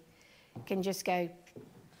close to you, can just go,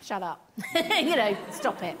 shut up, you know,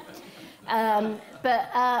 stop it.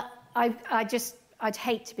 I'd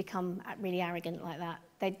hate to become really arrogant like that.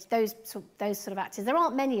 Those sort of actors, there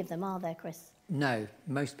aren't many of them, are there, Chris? No,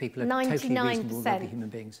 most people are totally reasonable, lovely human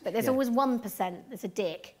beings. But there's always 1% that's a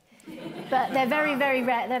dick. But they're very, very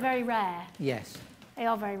rare. They're very rare. Yes. They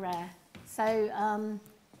are very rare. So,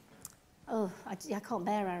 I can't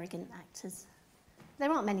bear arrogant actors. There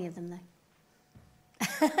aren't many of them, though.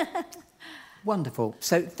 Wonderful.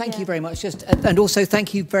 So thank you very much. And also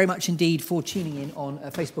thank you very much indeed for tuning in on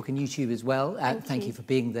Facebook and YouTube as well. Thank you for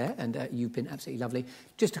being there, and you've been absolutely lovely.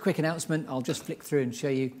 Just a quick announcement. I'll just flick through and show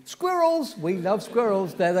you. Squirrels! We love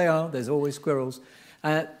squirrels. There they are. There's always squirrels.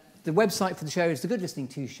 The website for the show is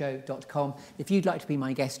thegoodlistening2show.com. If you'd like to be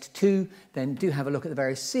my guest too, then do have a look at the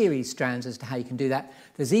various series strands as to how you can do that.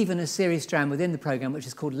 There's even a series strand within the programme which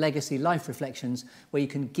is called Legacy Life Reflections, where you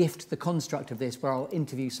can gift the construct of this, where I'll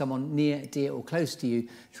interview someone near, dear or close to you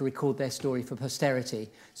to record their story for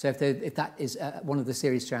posterity. So if that is one of the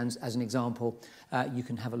series strands as an example, you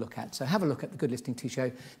can have a look at. So have a look at the Good Listening To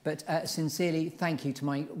show. But sincerely, thank you to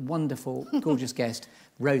my wonderful, gorgeous guest,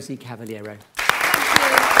 Rosie Cavaliero.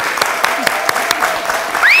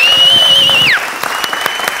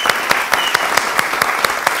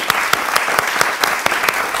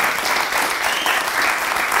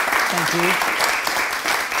 Thank you.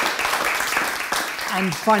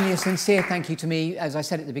 And finally, a sincere thank you to me, as I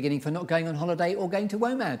said at the beginning, for not going on holiday or going to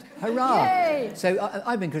WOMAD. Hurrah! Yay! So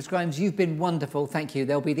I've been Chris Grimes. You've been wonderful. Thank you.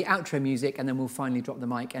 There'll be the outro music, and then we'll finally drop the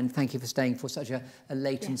mic. And thank you for staying for such a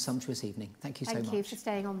late and sumptuous evening. Thank you so much. Thank you for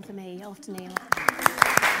staying on for me, after Neil.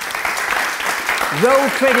 Roll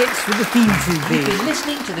credits with the theme tune. You've been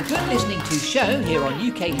listening to the Good Listening To show here on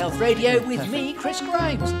UK Health Radio with me, Chris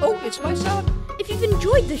Grimes. Oh, it's my son. If you've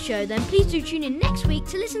enjoyed the show, then please do tune in next week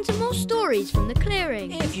to listen to more stories from the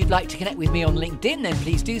clearing. If you'd like to connect with me on LinkedIn, then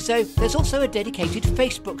please do so. There's also a dedicated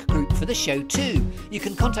Facebook group for the show too. You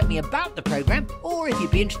can contact me about the programme, or if you'd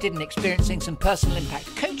be interested in experiencing some personal impact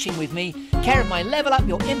coaching with me, care of my Level Up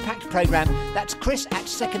Your Impact programme, that's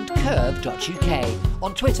chris@secondcurve.uk.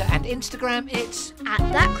 On Twitter and Instagram, it's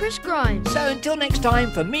 @ThatChrisGrimes. So until next time,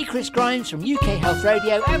 from me, Chris Grimes, from UK Health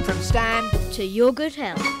Radio, and from Stan, To your good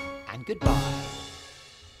health. and goodbye.